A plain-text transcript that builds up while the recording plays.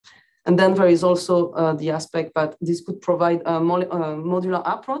And then there is also the aspect that this could provide a modular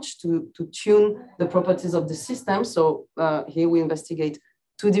approach to tune the properties of the system. So here we investigate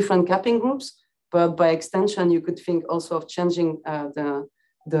 2 different capping groups, but by extension, you could think also of changing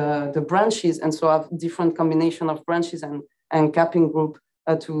the branches, and so have different combination of branches and capping group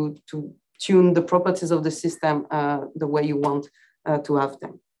to tune the properties of the system the way you want to have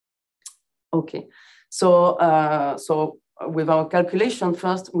them. Okay, so with our calculation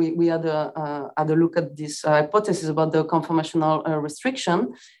first, we had a look at this hypothesis about the conformational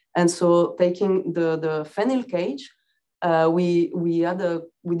restriction. And so taking the phenyl cage, we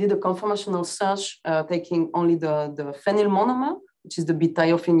did a conformational search taking only the phenyl monomer, which is the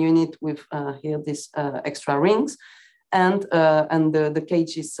bithiophene unit with here these extra rings, and the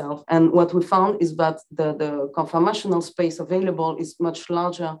cage itself. And what we found is that the conformational space available is much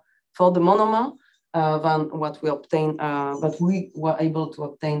larger for the monomer than what we obtain, but we were able to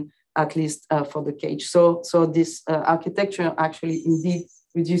obtain at least for the cage. So this architecture actually indeed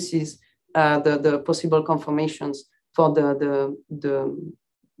reduces the possible conformations for the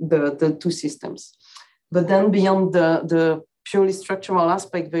 2 systems. But then beyond the purely structural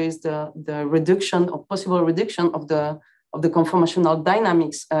aspect, there is the reduction or possible reduction of the conformational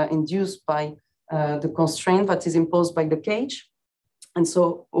dynamics induced by the constraint that is imposed by the cage. And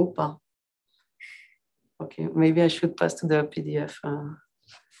so, okay, maybe I should pass to the PDF.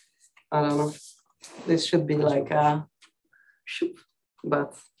 I don't know. This should be like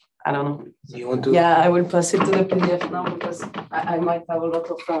but I don't know. You want to? Yeah, I will pass it to the PDF now because I might have a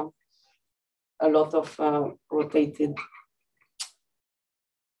lot of rotated.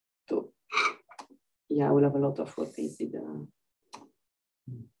 Yeah, I will have a lot of rotated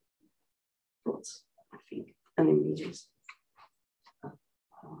plots, I think, and images.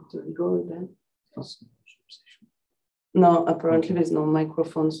 Do we go with that? No, apparently there's no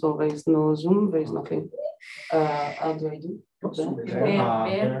microphone, so there is no Zoom, there is nothing. How do I do?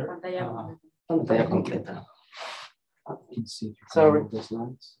 Pantalla completa. Sorry.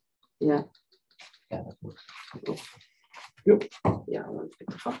 Yeah. Yeah, that works. Yeah,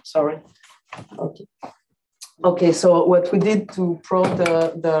 sorry. Okay. Okay, so what we did to probe the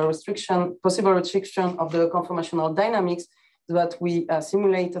possible restriction of the conformational dynamics is that we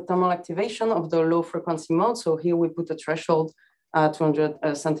simulate a thermal activation of the low frequency mode. So here we put a threshold at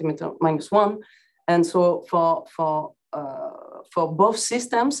 200 centimeter -1. And so for both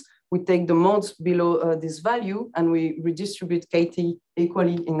systems, we take the modes below this value and we redistribute KT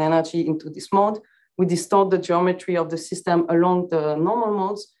equally in energy into this mode. We distort the geometry of the system along the normal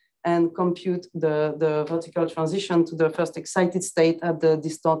modes and compute the vertical transition to the first excited state at the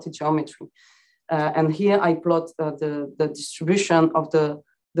distorted geometry. And here I plot the distribution of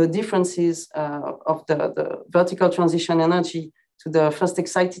the differences of the vertical transition energy to the first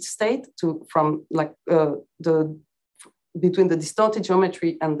excited state from like between the distorted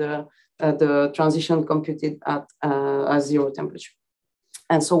geometry and the transition computed at 0 temperature.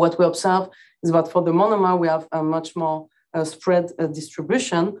 And so what we observe is that for the monomer, we have a much more spread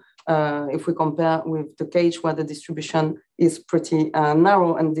distribution if we compare with the cage where the distribution is pretty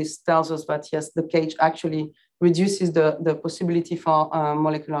narrow. And this tells us that, yes, the cage actually reduces the possibility for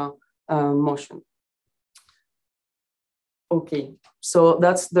molecular motion. Okay, so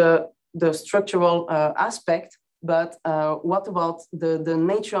that's the structural aspect. But what about the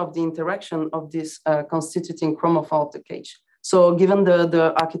nature of the interaction of this constituting chromophore of the cage? So given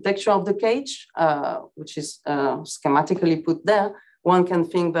the architecture of the cage, which is schematically put there, one can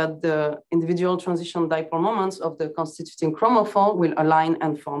think that the individual transition dipole moments of the constituting chromophore will align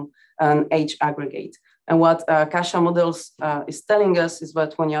and form an H aggregate. And what Kasha models is telling us is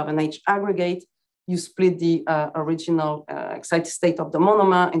that when you have an H aggregate, you split the original excited state of the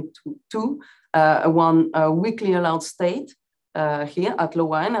monomer into 2, one weakly allowed state here at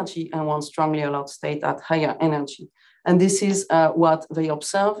lower energy and one strongly allowed state at higher energy. And this is what they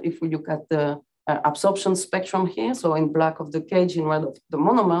observe if we look at the absorption spectrum here. So in black of the cage, in red of the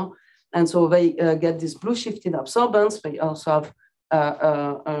monomer. And so they get this blue shifted absorbance. They also have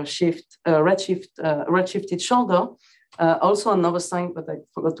redshifted shoulder. Also another sign that I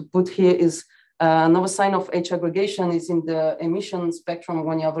forgot to put here is another sign of H aggregation is in the emission spectrum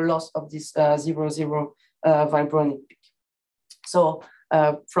when you have a loss of this 0,0 vibronic peak. So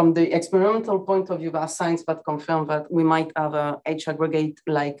from the experimental point of view, there are signs that confirm that we might have a H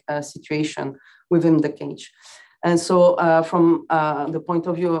aggregate-like situation within the cage. And so from the point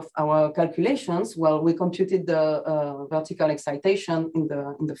of view of our calculations, well, we computed the vertical excitation in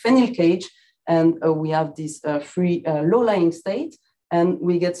the phenyl cage, and we have this free low-lying state, and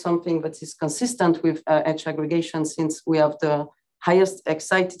we get something that is consistent with H aggregation since we have the highest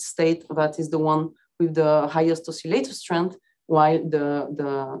excited state that is the one with the highest oscillator strength, while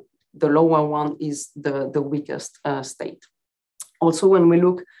the lower one is the weakest state. Also, when we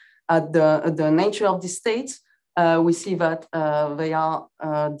look at the nature of the states, we see that they are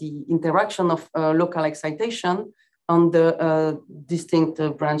the interaction of local excitation on the distinct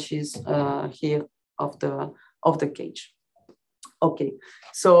branches here of the cage. Okay,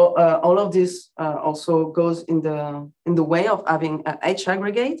 so all of this also goes in the way of having an H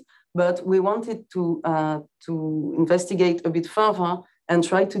aggregate, but we wanted to investigate a bit further and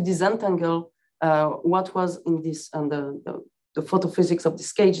try to disentangle what was in this and the photophysics of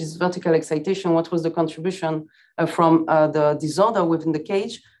this cage, this vertical excitation, what was the contribution from the disorder within the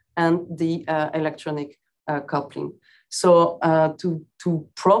cage and the electronic coupling. So to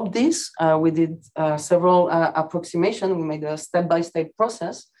probe this, we did several approximations. We made a step-by-step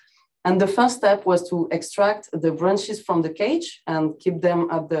process. And the first step was to extract the branches from the cage and keep them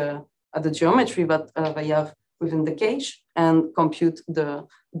at the geometry that they have within the cage and compute the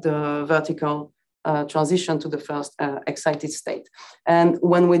vertical transition to the first excited state. And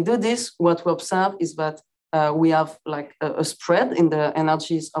when we do this, what we observe is that we have like a spread in the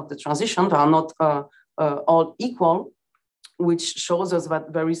energies of the transition. They are not all equal, which shows us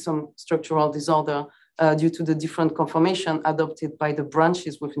that there is some structural disorder due to the different conformation adopted by the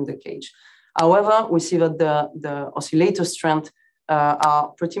branches within the cage. However, we see that the oscillator strength are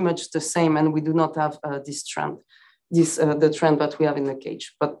pretty much the same, and we do not have this trend, the trend that we have in the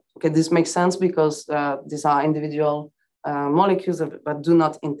cage. But okay, this makes sense because these are individual molecules that do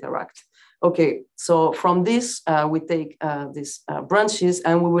not interact. Okay, so from this, we take these branches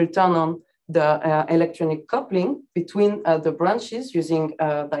and we will turn on the electronic coupling between the branches using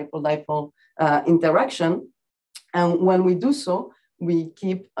dipole-dipole interaction. And when we do so, we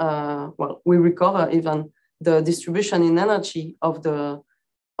keep, we recover even the distribution in energy of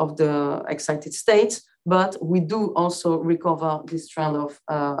the excited states, but we do also recover this trend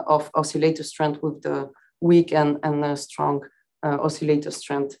of oscillator strength with the weak and strong oscillator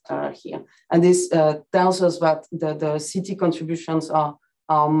strength here. And this tells us that the CT contributions are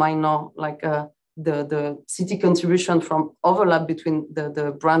minor, like the CT contribution from overlap between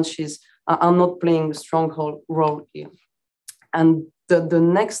the branches are not playing a strong role here. And the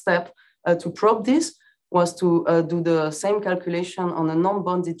next step to probe this was to do the same calculation on a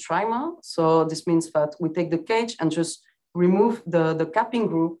non-bonded trimer. So this means that we take the cage and just remove the capping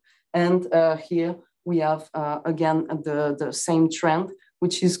group. And here we have, again, the same trend,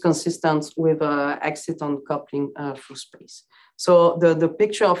 which is consistent with exciton coupling through space. So the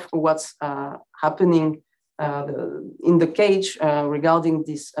picture of what's happening in the cage regarding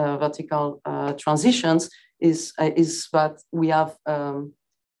these vertical transitions is that we have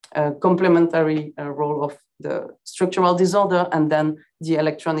a complementary role of the structural disorder and then the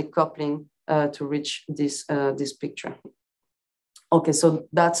electronic coupling to reach this picture. Okay, so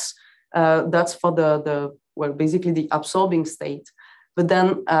that's for basically the absorbing state. But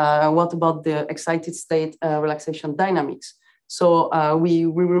then what about the excited state relaxation dynamics? So we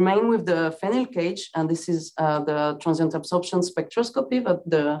remain with the phenyl cage, and this is the transient absorption spectroscopy that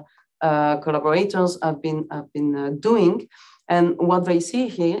the collaborators have been doing. And what they see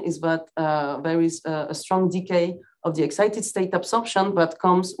here is that there is a strong decay of the excited state absorption that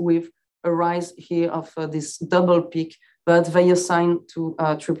comes with a rise here of this double peak that they assign to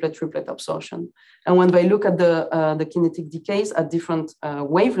triplet absorption. And when they look at the kinetic decays at different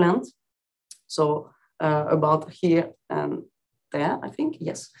wavelengths, so about here and there, I think,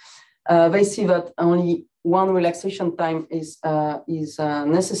 yes, they see that only one relaxation time is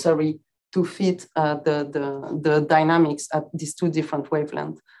necessary to fit the dynamics at these two different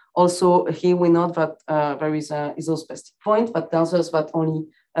wavelengths. Also, here we note that there is an isospastic point that tells us that only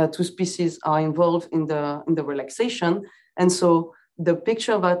two species are involved in the relaxation. And so the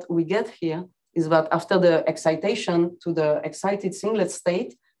picture that we get here is that after the excitation to the excited singlet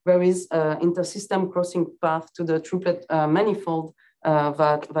state, there is an intersystem crossing path to the triplet manifold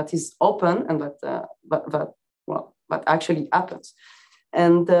that is open and that actually happens.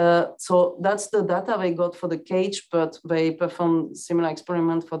 And so that's the data they got for the cage, but they performed similar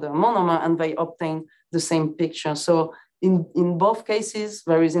experiment for the monomer and they obtained the same picture. So in both cases,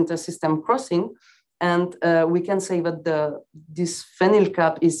 there is intersystem crossing. And we can say that this phenyl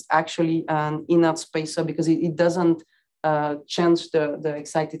cap is actually an inert spacer because it doesn't change the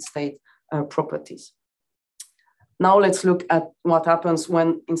excited state properties. Now let's look at what happens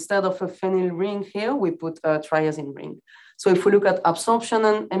when instead of a phenyl ring here, we put a triazine ring. So if we look at absorption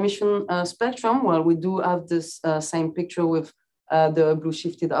and emission spectrum, well, we do have this same picture with the blue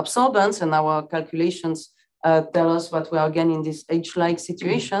shifted absorbance, and our calculations tell us that we are again in this H-like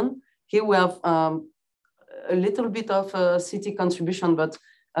situation. Here we have a little bit of CT contribution, but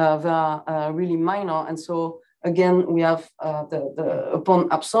they are really minor. And so again, we have upon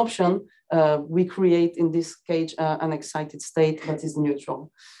absorption, we create in this cage an excited state that is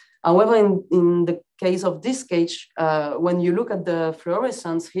neutral. However, in the case of this cage, when you look at the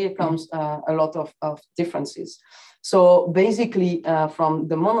fluorescence, here comes a lot of differences. So basically, from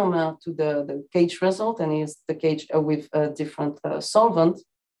the monomer to the cage result, and it's the cage with a different solvent,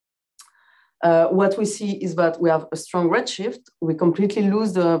 what we see is that we have a strong redshift. We completely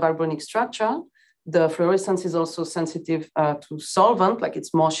lose the vibronic structure. The fluorescence is also sensitive to solvent, like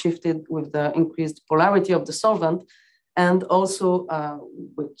it's more shifted with the increased polarity of the solvent. And also,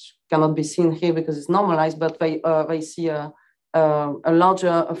 which cannot be seen here because it's normalized, but they see a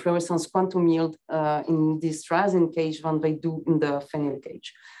larger fluorescence quantum yield in this triazine cage than they do in the phenyl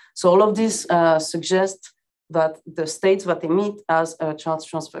cage. So all of this suggests that the states that emit has a charge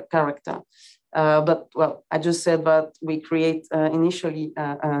transfer character. But well, I just said that we create initially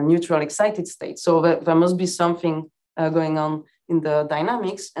a neutral excited state. So there must be something going on in the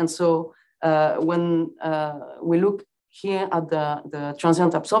dynamics. And so when we look here at the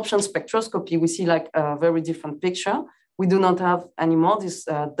transient absorption spectroscopy, we see like a very different picture. We do not have anymore this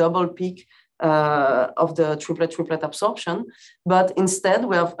double peak of the triplet absorption, but instead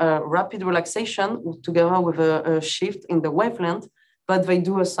we have a rapid relaxation together with a shift in the wavelength, but they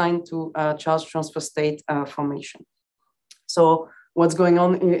do assign to charge transfer state formation. So what's going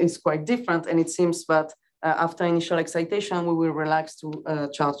on is quite different, and it seems that after initial excitation, we will relax to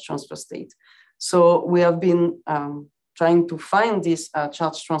charge transfer state. So we have been trying to find this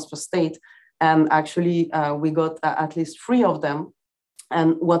charge transfer state, and actually we got at least 3 of them.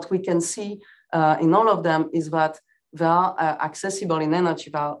 And what we can see in all of them is that they are accessible in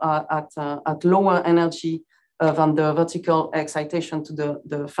energy. They are at lower energy than the vertical excitation to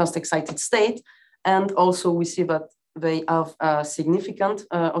the first excited state. And also we see that they have a significant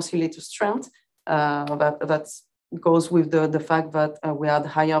oscillator strength that goes with the fact that we had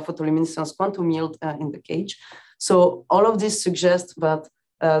higher photoluminescence quantum yield in the cage. So all of this suggests that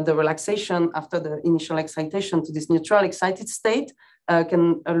the relaxation after the initial excitation to this neutral excited state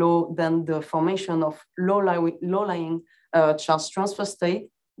can allow then the formation of low-lying charge transfer state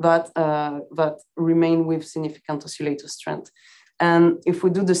that remain with significant oscillator strength. And if we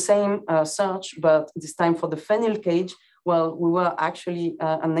do the same search, but this time for the phenyl cage, well, we were actually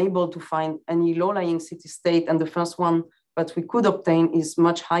unable to find any low-lying CT state, and the first one that we could obtain is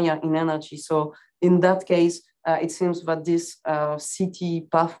much higher in energy. So in that case, it seems that this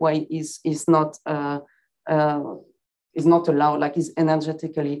CT pathway is not allowed, like is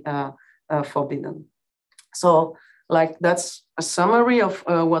energetically forbidden. So like that's a summary of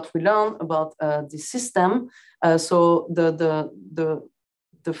what we learned about the system. So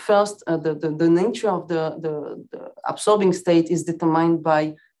the first, the nature of the absorbing state is determined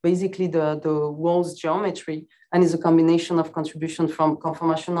by basically the wall's geometry, and is a combination of contribution from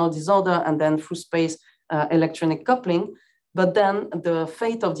conformational disorder and then through space electronic coupling. But then the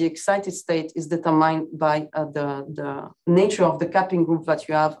fate of the excited state is determined by the nature of the capping group that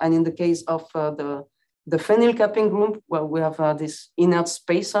you have. And in the case of the phenyl capping group, well, we have this inert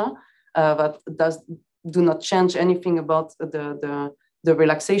spacer that do not change anything about the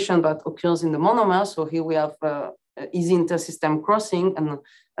relaxation that occurs in the monomer. So here we have easy intersystem crossing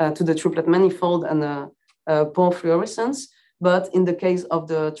and to the triplet manifold and poor fluorescence. But in the case of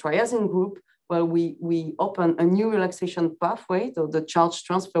the triazine group, well, we open a new relaxation pathway, so the charge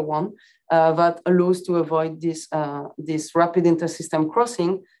transfer one, that allows to avoid this rapid intersystem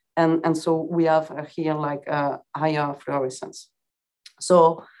crossing. And so we have here like higher fluorescence.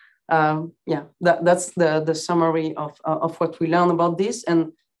 So yeah, that's the summary of what we learned about this.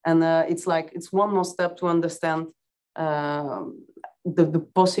 And it's like, it's one more step to understand the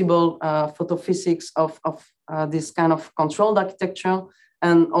possible photophysics of this kind of controlled architecture.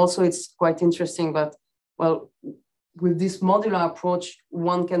 And also it's quite interesting that, well, with this modular approach,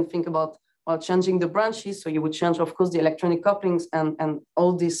 one can think about changing the branches. So you would change, of course, the electronic couplings and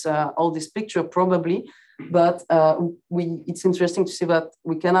all this picture probably. But it's interesting to see that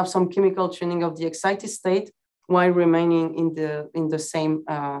we can have some chemical tuning of the excited state while remaining in the same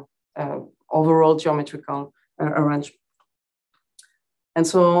overall geometrical arrangement. And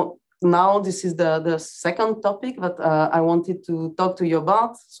so now this is the second topic that I wanted to talk to you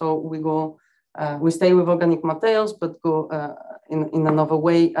about. So we stay with organic materials, but go in another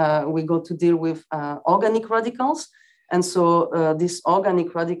way. We go to deal with organic radicals. And so these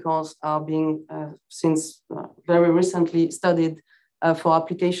organic radicals are being, since very recently, studied for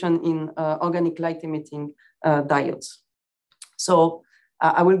application in organic light emitting diodes. So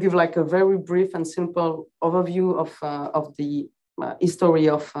I will give like a very brief and simple overview of the history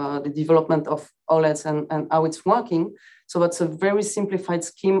of the development of OLEDs and how it's working. So that's a very simplified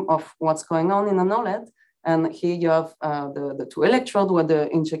scheme of what's going on in an OLED. And here you have the two electrodes where the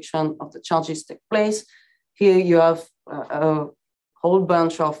injection of the charges take place. Here you have a whole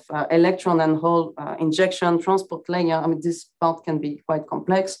bunch of electron and hole injection transport layer. I mean, this part can be quite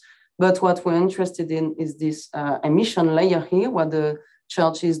complex, but what we're interested in is this emission layer here where the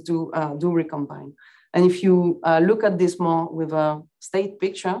charges do recombine. And if you look at this more with a state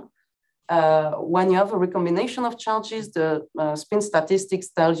picture, when you have a recombination of charges, the spin statistics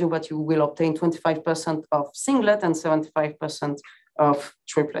tells you that you will obtain 25% of singlet and 75% of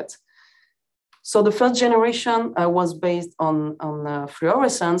triplet. So the first generation was based on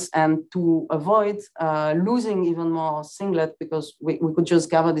fluorescence, and to avoid losing even more singlet, because we could just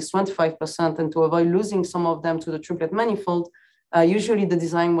gather this 25%, and to avoid losing some of them to the triplet manifold, usually the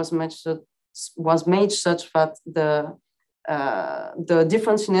design was made such that the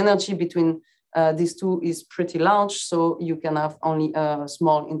difference in energy between these two is pretty large, so you can have only a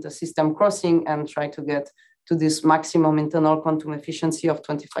small intersystem crossing and try to get to this maximum internal quantum efficiency of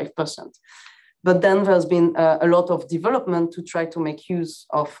 25%. But then there's been a lot of development to try to make use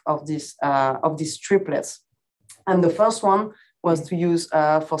of these triplets. And the first one was to use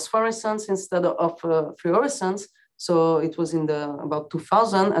phosphorescence instead of fluorescence. So it was in about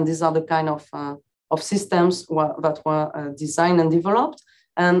 2000, and these are the kind of systems that were designed and developed.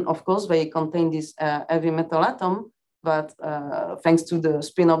 And of course, they contain this heavy metal atom that, thanks to the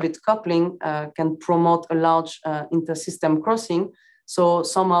spin-orbit coupling, can promote a large intersystem crossing. So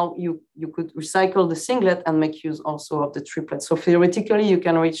somehow you could recycle the singlet and make use also of the triplet. So theoretically, you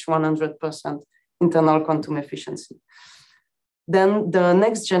can reach 100% internal quantum efficiency. Then the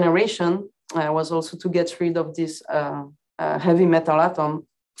next generation was also to get rid of this heavy metal atom,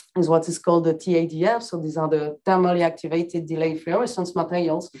 is what is called the TADF. So these are the thermally activated delayed fluorescence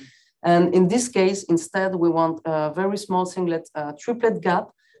materials. And in this case, instead, we want a very small singlet triplet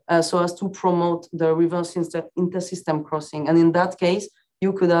gap so as to promote the reverse intersystem crossing. And in that case,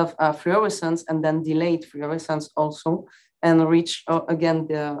 you could have fluorescence and then delayed fluorescence also, and reach, again,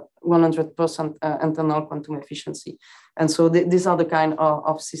 the 100% internal quantum efficiency. And so these are the kind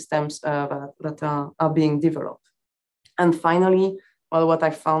of systems that are being developed. And finally, well, what I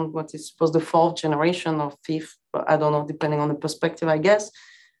found, what is supposed the fourth generation or fifth, I don't know, depending on the perspective, I guess,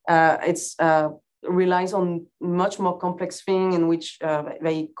 it's relies on much more complex thing in which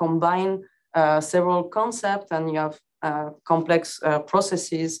they combine several concepts, and you have complex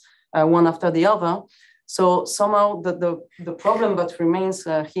processes one after the other. So somehow the problem that remains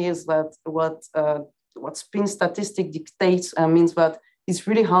here is that what spin statistic dictates means that it's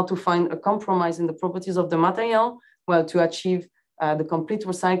really hard to find a compromise in the properties of the material, well, to achieve the complete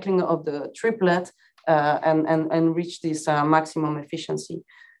recycling of the triplet and reach this maximum efficiency.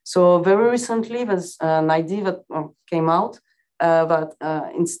 So very recently, there's an idea that came out that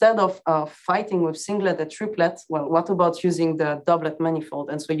instead of fighting with singlet and triplet, well, what about using the doublet manifold?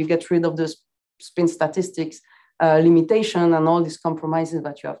 And so you get rid of the spin statistics limitation and all these compromises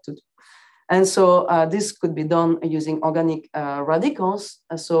that you have to do. And so this could be done using organic radicals.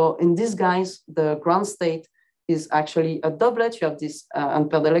 So in this guise, the ground state is actually a doublet. You have this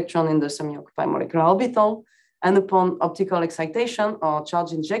unpaired electron in the semi-occupied molecular orbital. And upon optical excitation or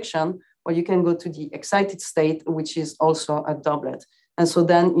charge injection, or you can go to the excited state, which is also a doublet. And so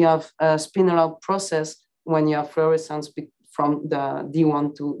then you have a spin-allowed process when you have fluorescence from the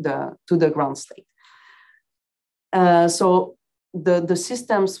D1 to the ground state. So the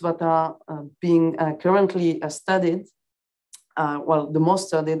systems that are being currently studied, well, the most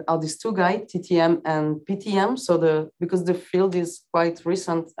studied are these two guys, TTM and PTM. So because the field is quite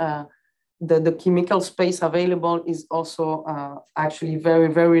recent, the chemical space available is also actually very,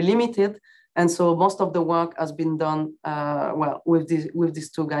 very limited. And so most of the work has been done well with these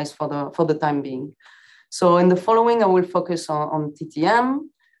two guys for the time being. So in the following, I will focus on TTM.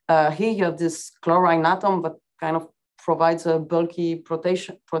 Here you have this chlorine atom that kind of provides a bulky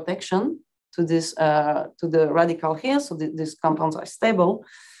protection to this to the radical here. So these compounds are stable.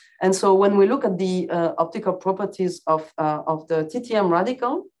 And so when we look at the optical properties of the TTM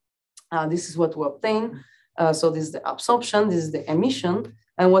radical, this is what we obtain. So this is the absorption, this is the emission.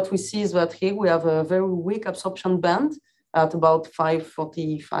 And what we see is that here we have a very weak absorption band at about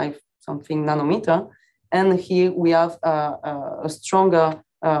 545 something nanometer. And here we have a stronger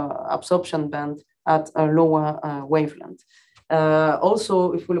absorption band at a lower wavelength.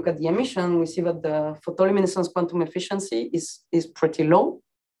 Also, if we look at the emission, we see that the photoluminescence quantum efficiency is pretty low.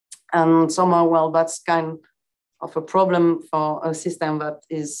 And somehow, well, that's kind a problem for a system that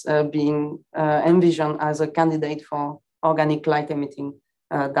is being envisioned as a candidate for organic light emitting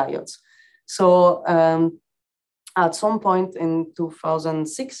diodes. So at some point in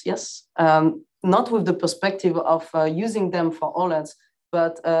 2006, yes, not with the perspective of using them for OLEDs,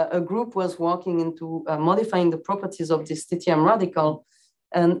 but a group was working into modifying the properties of this TTM radical.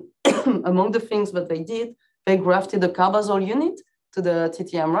 And among the things that they did, they grafted a carbazole unit to the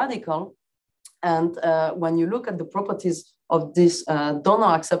TTM radical. And when you look at the properties of this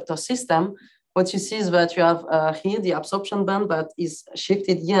donor acceptor system, what you see is that you have here the absorption band that is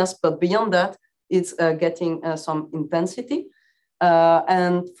shifted, yes, but beyond that, it's getting some intensity.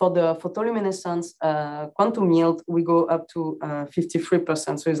 And for the photoluminescence quantum yield, we go up to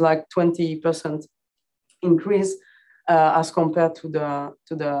 53%. So it's like 20% increase as compared to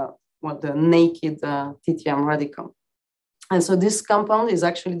the naked TTM radical. And so this compound is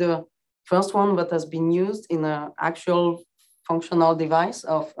actually the first one that has been used in an actual functional device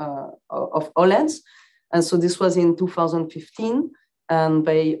of OLEDs. And so this was in 2015, and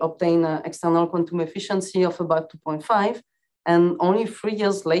they obtained an external quantum efficiency of about 2.5. And only 3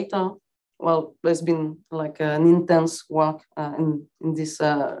 years later, well, there's been like an intense work in this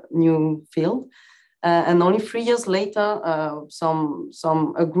new field. And only 3 years later,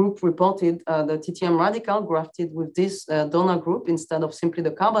 a group reported the TTM radical grafted with this donor group instead of simply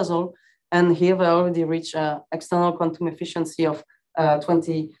the carbazole. And here they already reached external quantum efficiency of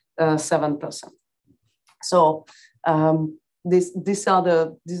 27%. So this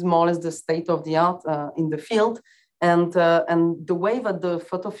is more or less the state of the art in the field. And the way that the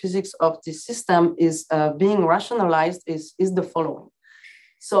photophysics of this system is being rationalized is the following.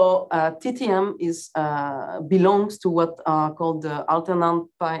 So TTM belongs to what are called the alternate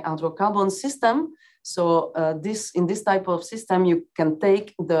pi hydrocarbon system. So in this type of system, you can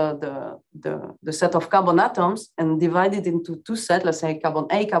take the set of carbon atoms and divide it into two sets, let's say carbon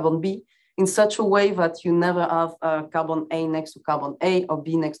A, carbon B, in such a way that you never have carbon A next to carbon A or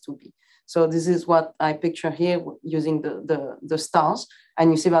B next to B. So this is what I picture here using the stars. And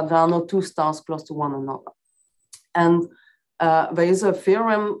you see that there are no two stars close to one another. And there is a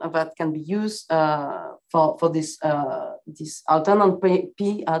theorem that can be used for this alternate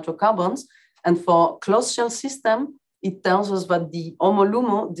p hydrocarbons. And for closed shell system, it tells us that the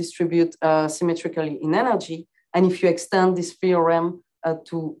HOMO-LUMO distribute symmetrically in energy. And if you extend this theorem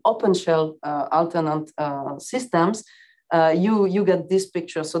to open shell alternate systems, you get this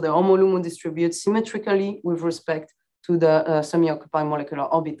picture. So the HOMO-LUMO distributes symmetrically with respect to the semi-occupied molecular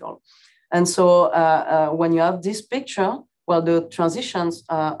orbital. And so when you have this picture, well, the transitions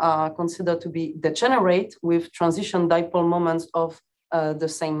are considered to be degenerate with transition dipole moments of the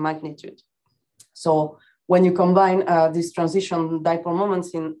same magnitude. So when you combine these transition dipole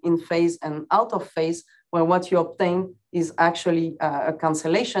moments in phase and out of phase, well, what you obtain is actually a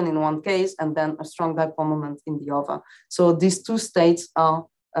cancellation in one case and then a strong dipole moment in the other. So these two states are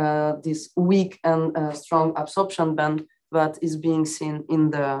this weak and strong absorption band that is being seen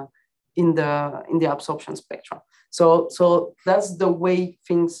in the absorption spectrum. So that's the way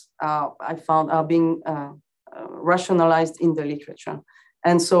things I found are being rationalized in the literature.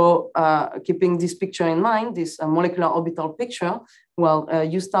 And so keeping this picture in mind, this molecular orbital picture, well,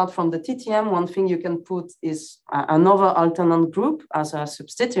 you start from the TTM. One thing you can put is another alternate group as a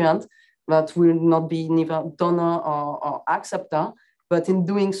substituent that will not be neither donor or acceptor. But in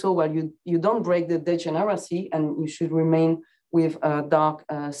doing so, well, you don't break the degeneracy and you should remain with a dark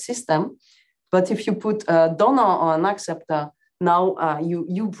system. But if you put a donor or an acceptor, now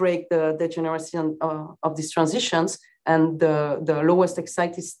you break the degeneracy of these transitions, and the lowest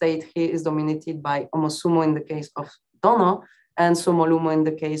excited state here is dominated by HOMO-SUMO in the case of donor and SUMO-LUMO in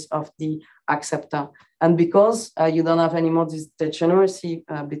the case of the acceptor. And because you don't have anymore this degeneracy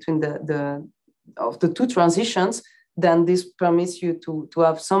between the two transitions, then this permits you to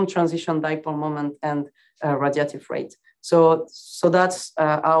have some transition dipole moment and radiative rate. So that's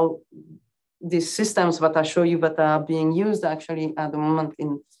how these systems that I show you that are being used actually at the moment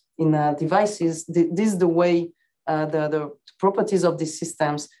in devices, this is the way the properties of these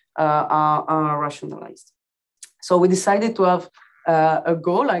systems are rationalized. So we decided to have a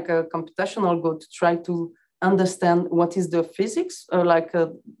goal, like a computational goal, to try to understand what is the physics,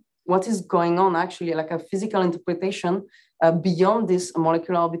 what is going on actually, like a physical interpretation beyond this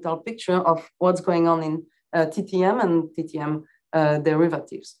molecular orbital picture of what's going on in TTM and TTM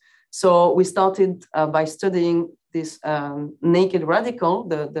derivatives. So we started by studying this naked radical,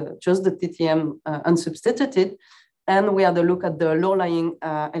 just the TTM unsubstituted, and we had a look at the low-lying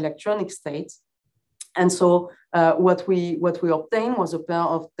electronic states. And so what we obtained was a pair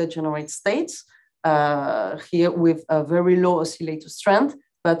of degenerate states here with a very low oscillator strength,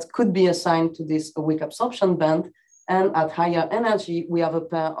 but could be assigned to this weak absorption band. And at higher energy, we have a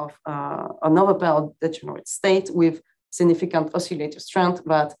pair of another pair of degenerate state with significant oscillator strength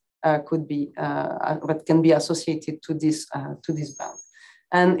that could be that can be associated to this band.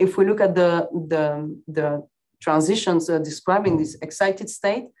 And if we look at the transitions describing this excited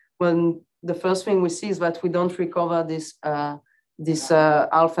state, well, the first thing we see is that we don't recover this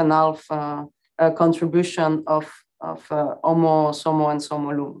half and half contribution of HOMO, SOMO, and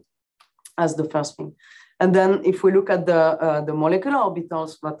SOMO LUMO as the first thing. And then if we look at the molecular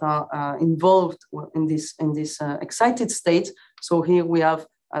orbitals that are involved in this excited state, so here we have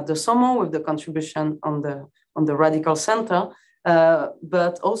the SOMO with the contribution on the radical center,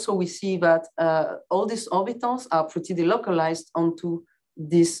 but also we see that all these orbitals are pretty delocalized onto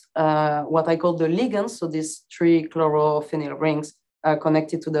this, what I call the ligands, so these 3 chlorophenyl rings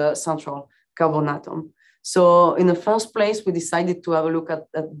connected to the central carbon atom. So in the first place, we decided to have a look at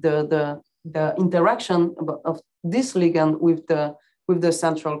the interaction of this ligand with the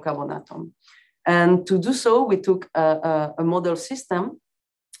central carbon atom. And to do so, we took a model system.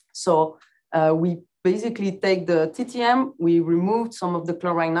 So we basically take the TTM, we removed some of the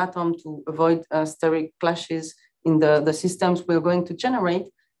chlorine atom to avoid steric clashes in the systems we're going to generate.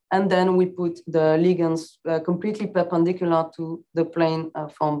 And then we put the ligands completely perpendicular to the plane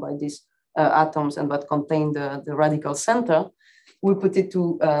formed by these atoms and that contain the radical center. We put it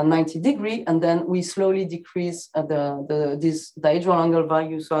to 90 degrees, and then we slowly decrease this dihedral angle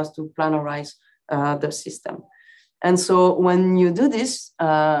value so as to planarize the system. And so when you do this,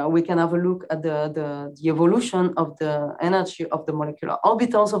 we can have a look at the evolution of the energy of the molecular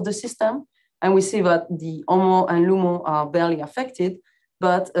orbitals of the system. And we see that the HOMO and LUMO are barely affected,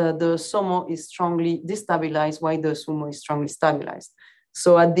 but the SOMO is strongly destabilized while the SUMO is strongly stabilized.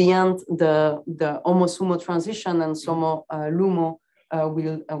 So at the end, the HOMO-SUMO transition and SOMO-LUMO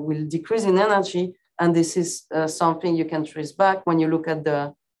will decrease in energy. And this is something you can trace back when you look at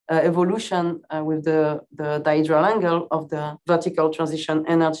the evolution with the dihedral angle of the vertical transition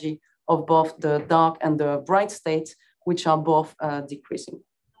energy of both the dark and the bright states, which are both decreasing.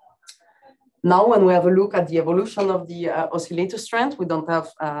 Now, when we have a look at the evolution of the oscillator strength, we don't have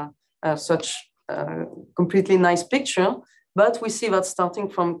such a completely nice picture, but we see that starting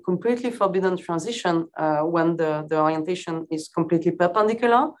from completely forbidden transition, when the orientation is completely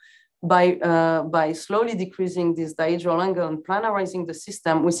perpendicular, by slowly decreasing this dihedral angle and planarizing the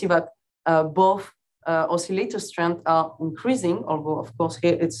system, we see that both oscillator strength are increasing, although of course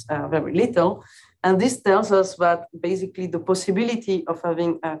here it's very little. And this tells us that basically the possibility of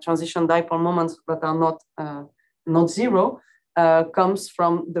having transition dipole moments that are not zero comes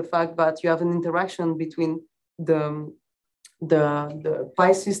from the fact that you have an interaction between the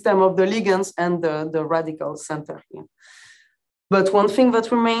pi system of the ligands and the radical center here. But one thing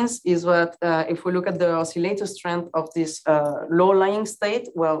that remains is that if we look at the oscillator strength of this low-lying state,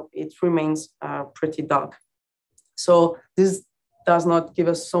 well, it remains pretty dark. So this does not give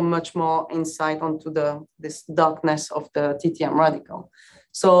us so much more insight onto this darkness of the TTM radical.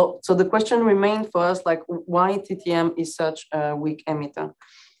 So the question remains for us, like, why TTM is such a weak emitter?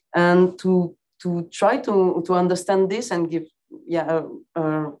 And to try to understand this and give a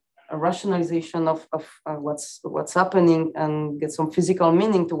rationalization of what's happening and get some physical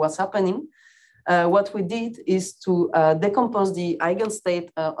meaning to what's happening, what we did is to decompose the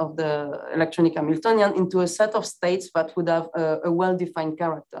eigenstate of the electronic Hamiltonian into a set of states that would have a well-defined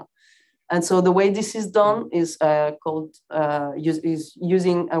character. And so the way this is done is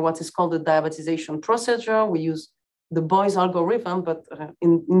using what is called the diabatization procedure. We use the Boy's algorithm, but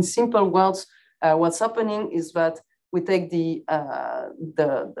in simple words, what's happening is that we take the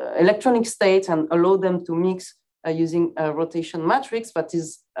electronic states and allow them to mix using a rotation matrix that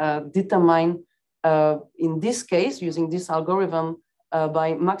is determined in this case, using this algorithm,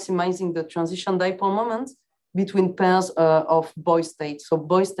 by maximizing the transition dipole moments between pairs of Boy states. So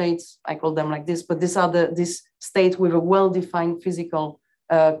Boy states, I call them like this, but these are this state with a well-defined physical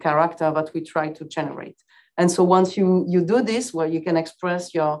character that we try to generate. And so once you do this, well, you can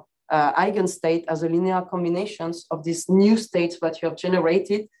express your eigenstate as a linear combinations of these new states that you have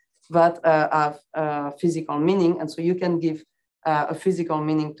generated that have physical meaning. And so you can give a physical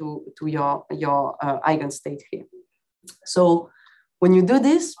meaning to your eigenstate here. So when you do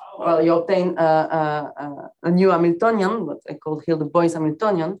this, well, you obtain a new Hamiltonian, what I call here the Boy's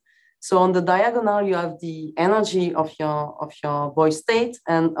Hamiltonian. So on the diagonal, you have the energy of your Boy state,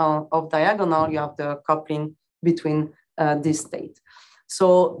 and off diagonal, you have the coupling between this state.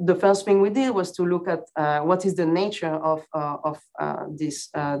 So the first thing we did was to look at what is the nature of these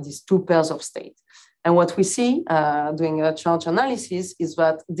two pairs of states. And what we see doing a charge analysis is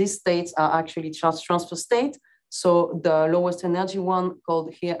that these states are actually charge transfer state. So the lowest energy one,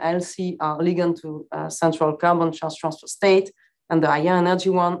 called here LC, are ligand to central carbon charge transfer state, and the higher energy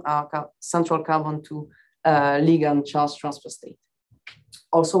one are central carbon to ligand charge transfer state.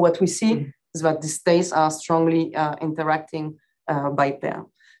 Also, what we see is that the states are strongly interacting by pair.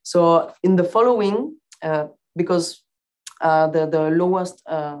 So in the following, because the lowest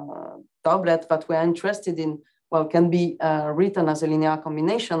doublet that we're interested in, well, can be written as a linear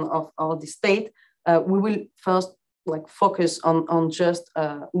combination of all the state, we will first focus on just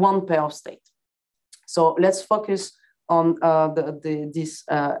one pair of state. So let's focus on this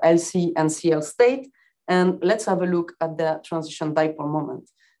LC and CL state, and let's have a look at the transition dipole moment.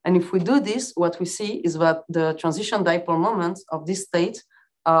 And if we do this, what we see is that the transition dipole moments of this state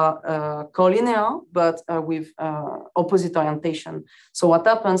are collinear, but with opposite orientation. So what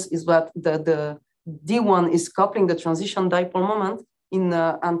happens is that the D1 is coupling the transition dipole moment in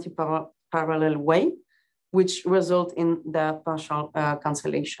an anti-parallel way, which result in the partial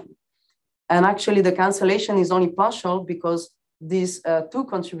cancellation. And actually the cancellation is only partial because these two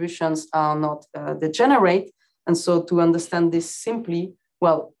contributions are not degenerate. And so to understand this simply,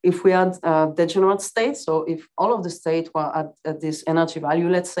 well, if we had degenerate states, so if all of the states were at this energy value,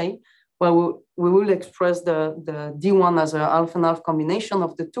 let's say, well, we will express the D1 as a half and half combination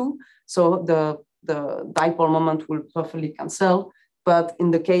of the two. So the dipole moment will perfectly cancel. But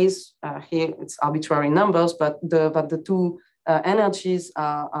in the case here, it's arbitrary numbers, but the two energies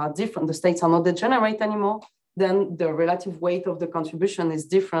are different. The states are not degenerate anymore. Then the relative weight of the contribution is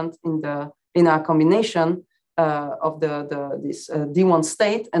different in our combination of this D1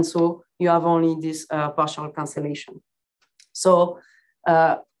 state. And so you have only this partial cancellation. So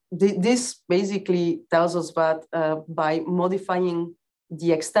this basically tells us that by modifying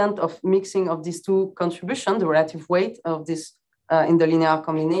the extent of mixing of these two contributions, the relative weight of this in the linear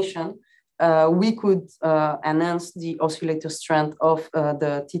combination, we could enhance the oscillator strength of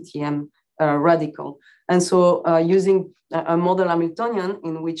the TTM radical. And so using a model Hamiltonian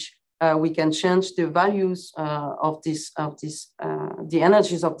in which we can change the values of the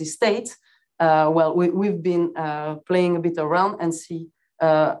energies of the states, well, we've been playing a bit around and see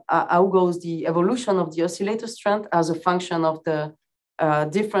how goes the evolution of the oscillator strength as a function of the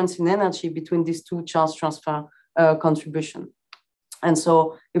difference in energy between these two charge transfer contributions. And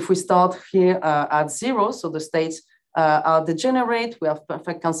so if we start here at 0, so the states are degenerate, we have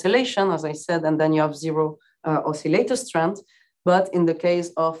perfect cancellation, as I said, and then you have 0 oscillator strength. But in the case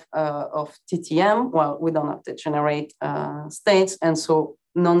of TTM, well, we don't have degenerate states, and so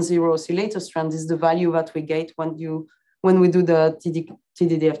non-zero oscillator strength is the value that we get when we do the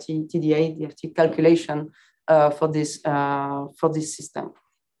TD-DFT calculation for this system.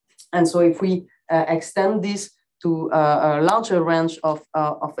 And so if we extend this to a larger range of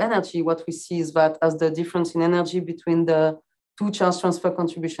energy, what we see is that as the difference in energy between the two charge transfer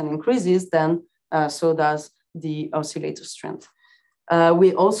contribution increases, then so does the oscillator strength.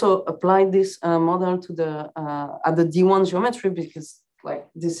 We also applied this model to at the D1 geometry, because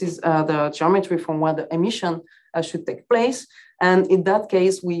this is the geometry from where the emission should take place. And in that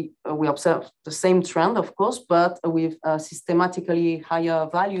case, we observe the same trend, of course, but with systematically higher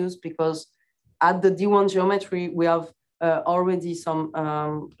values, because at the D1 geometry, we have already some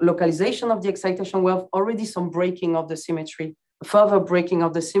localization of the excitation. We have already some breaking of the symmetry, further breaking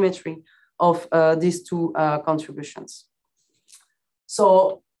of the symmetry of these two contributions.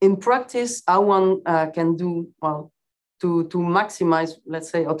 So in practice, how one can do, well, to maximize, let's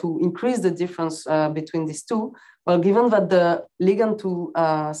say, or to increase the difference between these two, well, given that the ligand to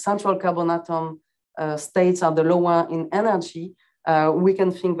central carbon atom states are the lower in energy, we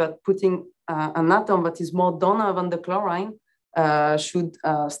can think that putting an atom that is more donor than the chlorine should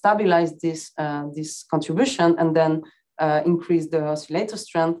stabilize this contribution and then increase the oscillator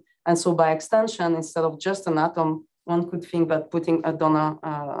strength. And so by extension, instead of just an atom, one could think that putting a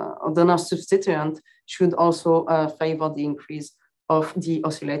donor substituent should also favor the increase of the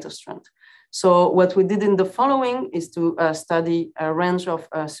oscillator strength. So what we did in the following is to study a range of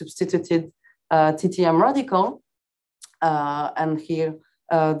substituted TTM radical. And here,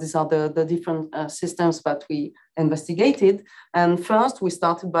 these are the different systems that we investigated. And first, we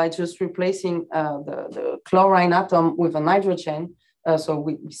started by just replacing the chlorine atom with a nitrogen. So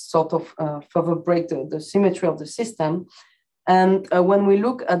we sort of further break the symmetry of the system. And when we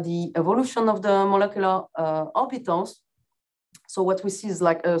look at the evolution of the molecular orbitals, so what we see is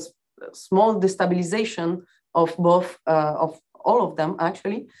like a small destabilization of both of all of them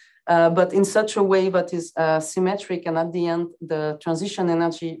actually, but in such a way that is symmetric, and at the end, the transition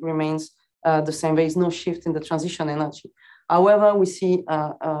energy remains the same. There is no shift in the transition energy. However, we see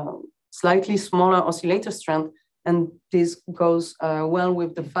a slightly smaller oscillator strength, and this goes well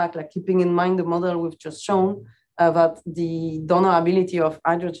with the fact, like keeping in mind the model we've just shown, that the donor ability of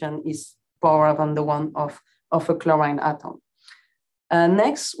hydrogen is poorer than the one of a chlorine atom.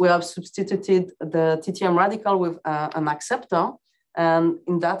 Next, we have substituted the TTM radical with an acceptor. And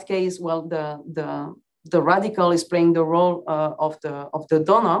in that case, well, the radical is playing the role of the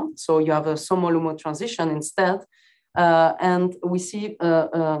donor. So you have a SOMO-LUMO transition instead. And we see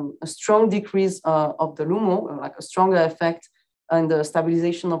a strong decrease of the LUMO, like a stronger effect in the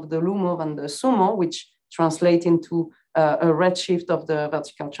stabilization of the LUMO than the SUMO, which translate into a redshift of the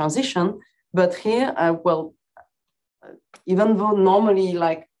vertical transition. But here, well, even though normally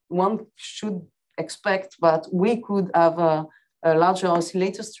like one should expect that we could have a larger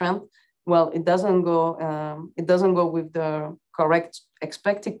oscillator strength, well, it doesn't go with the correct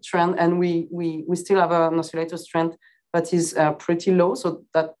expected trend, and we still have an oscillator strength that is pretty low. So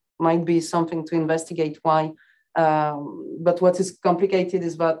that might be something to investigate why. But what is complicated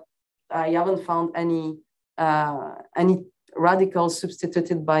is that I haven't found any radicals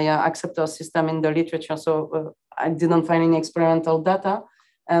substituted by an acceptor system in the literature. So I didn't find any experimental data,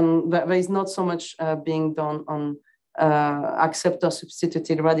 and there is not so much being done on acceptor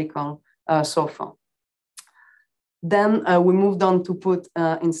substituted radical so far. Then we moved on to put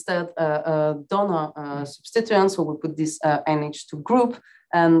instead a donor substituent. So we put this NH2 group.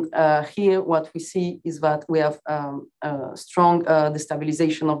 And here what we see is that we have a strong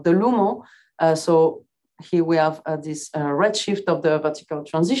destabilization of the LUMO. So here we have this redshift of the vertical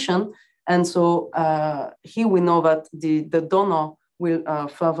transition. And so here we know that the donor will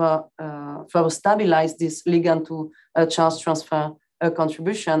further stabilize this ligand to charge transfer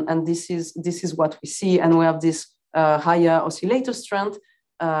contribution. And this is what we see. And we have this higher oscillator strength.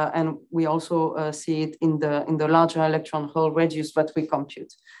 And we also see it in the larger electron hole radius that we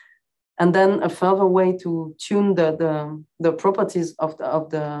compute. And then a further way to tune the properties of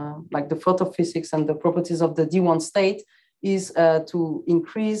the like the photophysics and the properties of the D1 state is to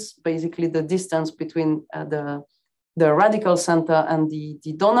increase basically the distance between the radical center and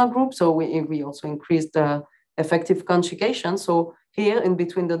the donor group. So we also increase the effective conjugation. So here in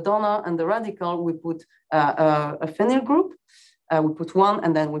between the donor and the radical, we put a phenyl group. We put one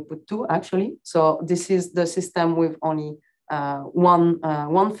and then we put two actually. So this is the system with only one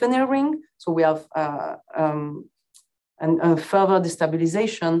phenyl ring. So we have a further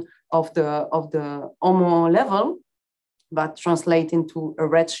destabilization of the HOMO level that translate into a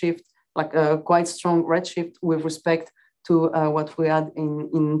redshift, like a quite strong redshift with respect to what we had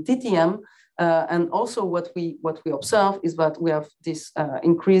in TTM. And also what we observe is that we have this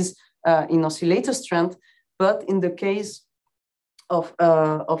increase in oscillator strength, but in the case of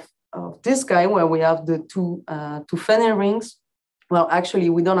this guy where we have the two phenyl rings, well, actually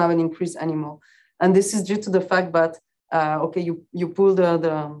we don't have an increase anymore. And this is due to the fact that, okay, you pull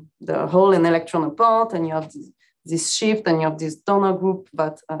the hole and electron apart and you have this shift and you have this donor group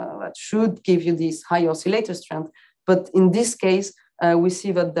that should give you this high oscillator strength. But in this case, we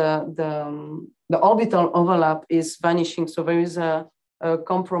see that the orbital overlap is vanishing. So there is a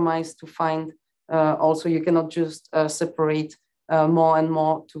compromise to find. Also, you cannot just separate more and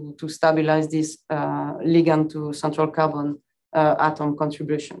more to stabilize this ligand to central carbon atom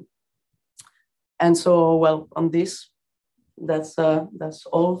contribution. And so, well, on this, that's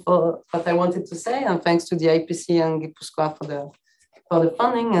all for what I wanted to say. And thanks to the IPC and Gipuzkoa for the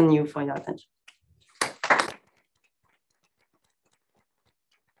funding, and you for your attention.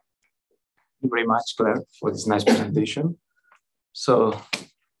 Thank you very much, Claire, for this nice presentation. So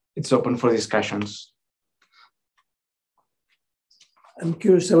it's open for discussions. I'm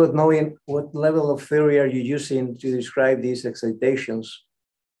curious about knowing what level of theory are you using to describe these excitations?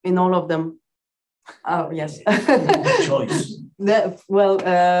 In all of them. Oh, yes. Choice. Well,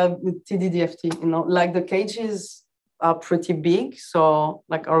 TDDFT, like the cages are pretty big. So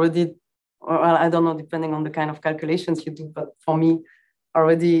like already, or I don't know, depending on the kind of calculations you do, but for me,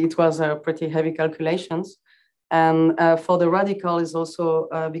 already it was pretty heavy calculations. And for the radical is also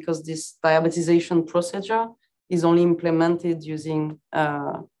because this diabetization procedure is only implemented using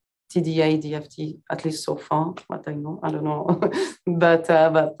TDA, DFT, at least so far, what I know, I don't know. but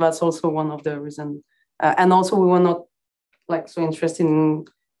that's also one of the reasons. And also we were not like so interested in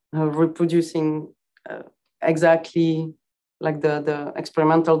reproducing exactly like the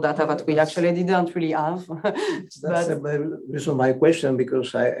experimental data that we actually didn't really have. That's the reason my question,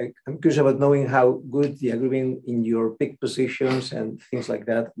 because I'm curious about knowing how good the agreement in your peak positions and things like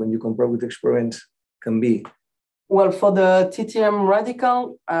that, when you compare with experiments, can be. Well, for the TTM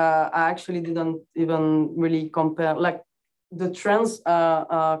radical, I actually didn't even really compare. Like the trends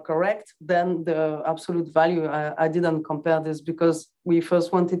are correct, then the absolute value, I didn't compare this because we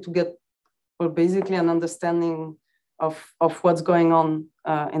first wanted to get, well, basically an understanding of what's going on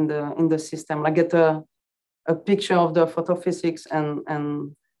in the system. Like get a picture of the photophysics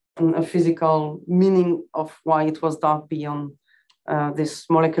and a physical meaning of why it was dark beyond this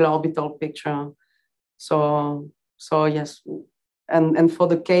molecular orbital picture. So yes, and for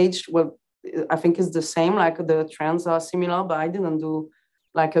the cage, well, I think it's the same. Like the trends are similar, but I didn't do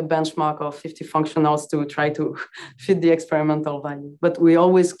like a benchmark of 50 functionals to try to fit the experimental value. But we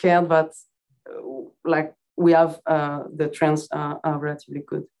always cared that like we have the trends are relatively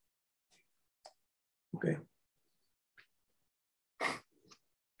good. Okay.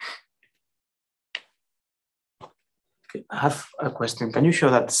 I have a question. Can you show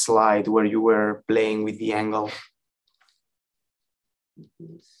that slide where you were playing with the angle?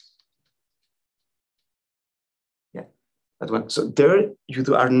 Yeah, that one. So there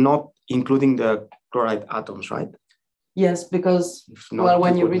you are not including the chloride atoms, right? Yes, because not, well,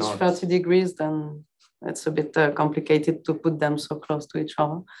 when you reach 30 degrees, then it's a bit complicated to put them so close to each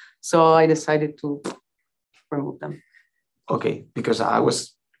other. So I decided to remove them. Okay, because I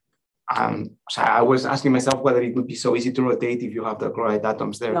was asking myself whether it would be so easy to rotate if you have the chloride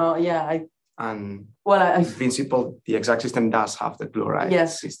atoms there. No, yeah, in principle, the exact system does have the chloride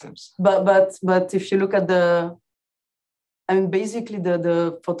systems. But if you look at basically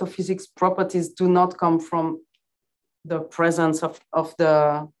the photophysics properties do not come from the presence of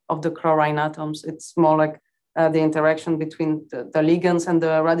the chlorine atoms. It's more like the interaction between the ligands and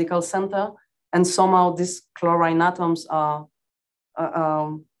the radical center. And somehow these chlorine atoms are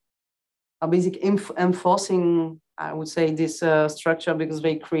basically enforcing, I would say, this structure because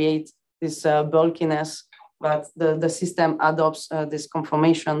they create this bulkiness, but the system adopts this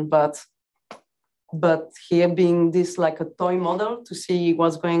conformation. But here being this like a toy model to see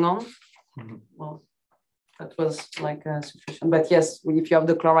what's going on, well, that was like sufficient. But yes, if you have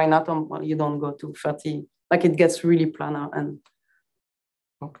the chlorine atom, well, you don't go to 30, like it gets really planar. And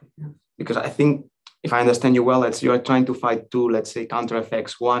okay, yeah. Because I think if I understand you well, you are trying to fight two, let's say, counter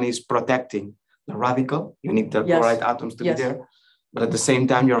effects. One is protecting the radical. You need the chloride atoms to be there, but at the same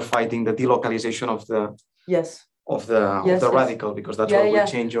time, you're fighting the delocalization of the radical, because that's what will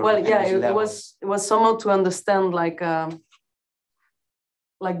change your energy level. It was somehow to understand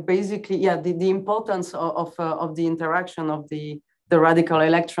like basically, the importance of the interaction of the radical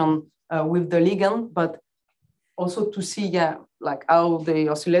electron with the ligand, but also to see, like how the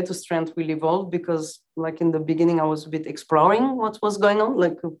oscillator strength will evolve, because like in the beginning, I was a bit exploring what was going on,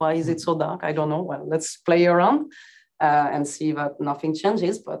 like why is it so dark? I don't know. Well, let's play around and see that nothing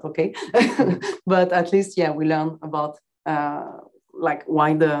changes, but okay. But at least, we learn about like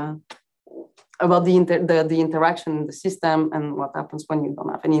why about the interaction in the system and what happens when you don't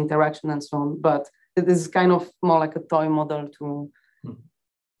have any interaction and so on. But it is kind of more like a toy model to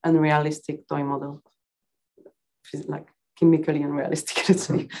unrealistic toy model, which is like chemically unrealistic, let's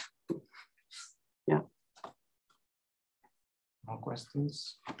say. Yeah. More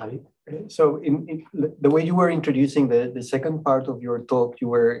questions, David? So in the way you were introducing the second part of your talk, you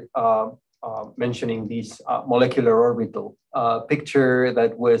were mentioning this molecular orbital picture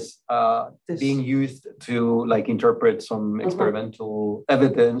that was being used to like interpret some experimental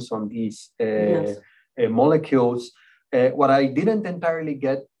evidence on these molecules. What I didn't entirely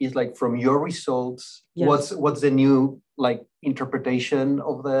get is like from your results, what's the new like interpretation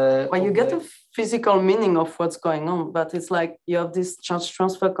of the? Well, you get a physical meaning of what's going on, but it's like you have this charge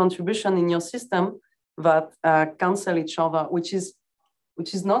transfer contribution in your system that cancel each other, which is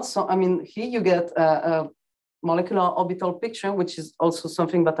not so. I mean, here you get a molecular orbital picture, which is also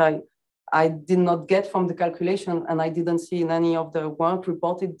something that I did not get from the calculation, and I didn't see in any of the work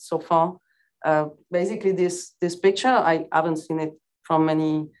reported so far. Basically, this picture, I haven't seen it from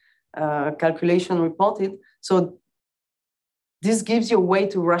any calculation reported. So this gives you a way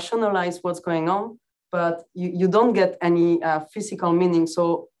to rationalize what's going on, but you don't get any physical meaning.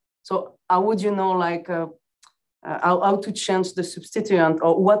 So how would you know, like, how to change the substituent,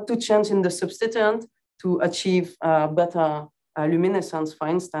 or what to change in the substituent to achieve better luminescence, for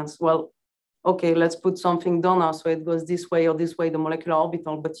instance? Well, okay, let's put something donor so it goes this way or this way, the molecular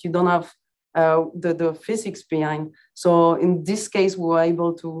orbital, but you don't have the physics behind. So in this case, we were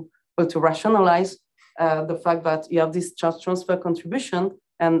able to rationalize the fact that you have this charge transfer contribution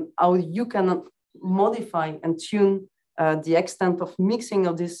and how you can modify and tune the extent of mixing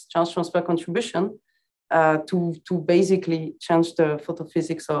of this charge transfer contribution to basically change the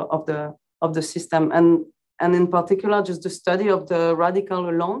photophysics of the system. And in particular, just the study of the radical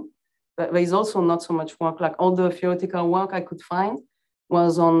alone, there is also not so much work. Like all the theoretical work I could find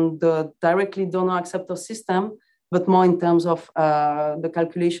was on the directly donor acceptor system, but more in terms of the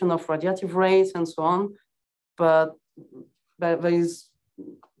calculation of radiative rates and so on. But there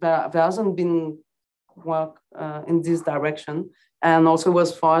hasn't been work in this direction. And also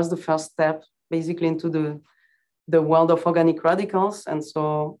was for us the first step basically into the world of organic radicals. And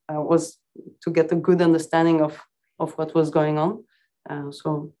so was to get a good understanding of what was going on.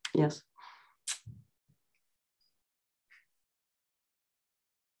 So yes.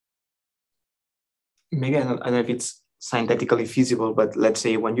 Maybe I don't know if it's synthetically feasible, but let's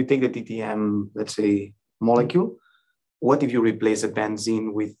say when you take the TTM, let's say molecule, what if you replace a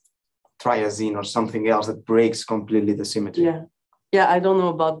benzene with triazine or something else that breaks completely the symmetry? Yeah, I don't know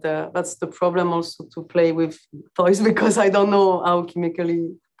about that's the problem also to play with toys because I don't know how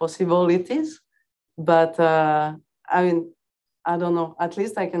chemically possible it is. But I mean, I don't know. At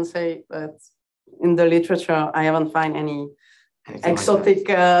least I can say that in the literature, I haven't found any exotic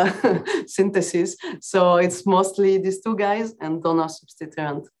synthesis. So it's mostly these two guys and donor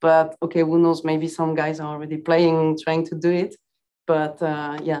substituent. But okay, who knows? Maybe some guys are already trying to do it. But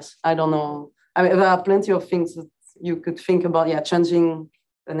yes, I don't know. I mean, there are plenty of things that you could think about, changing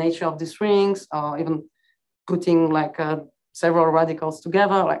the nature of these rings or even putting like several radicals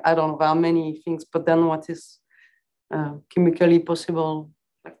together. Like, I don't know, there are many things, but then what is chemically possible,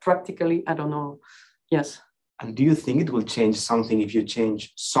 like practically, I don't know. Yes. And do you think it will change something if you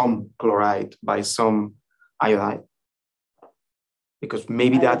change some chloride by some iodide? Because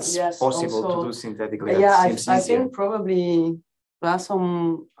maybe that's possible also, to do synthetically. Yeah, I think probably there are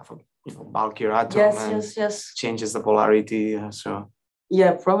some bulkier atom changes the polarity. So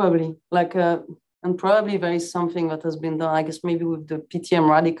yeah, probably like and probably there is something that has been done. I guess maybe with the PTM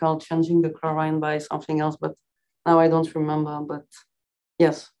radical changing the chlorine by something else, but now I don't remember. But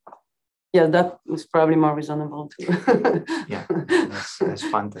yes. Yeah, that is probably more reasonable too. Yeah, that's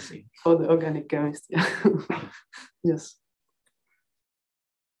fantasy. For the organic chemist, yeah. Yes.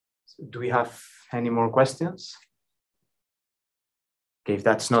 So do we have any more questions? Okay, if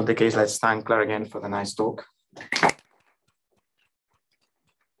that's not the case, let's thank Claire again for the nice talk.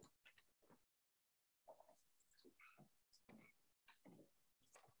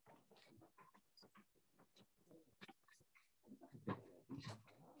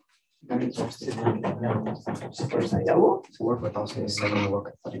 Very interested in work, but also in second work.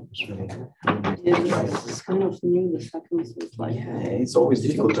 I thought it was really it's kind of new. The second is like it's always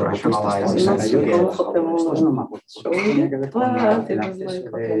difficult to rationalize. It's not so comfortable showing it, but it was like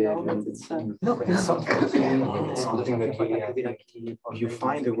okay, no, but it's something that you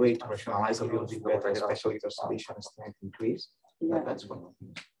find a way to rationalize a little bit better, especially if the solution strength increase. Yeah, that's one of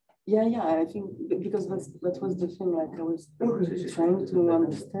them. Yeah, I think because that was the thing. Like I was trying to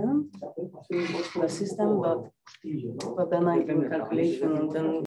understand the system, but then I do calculation and then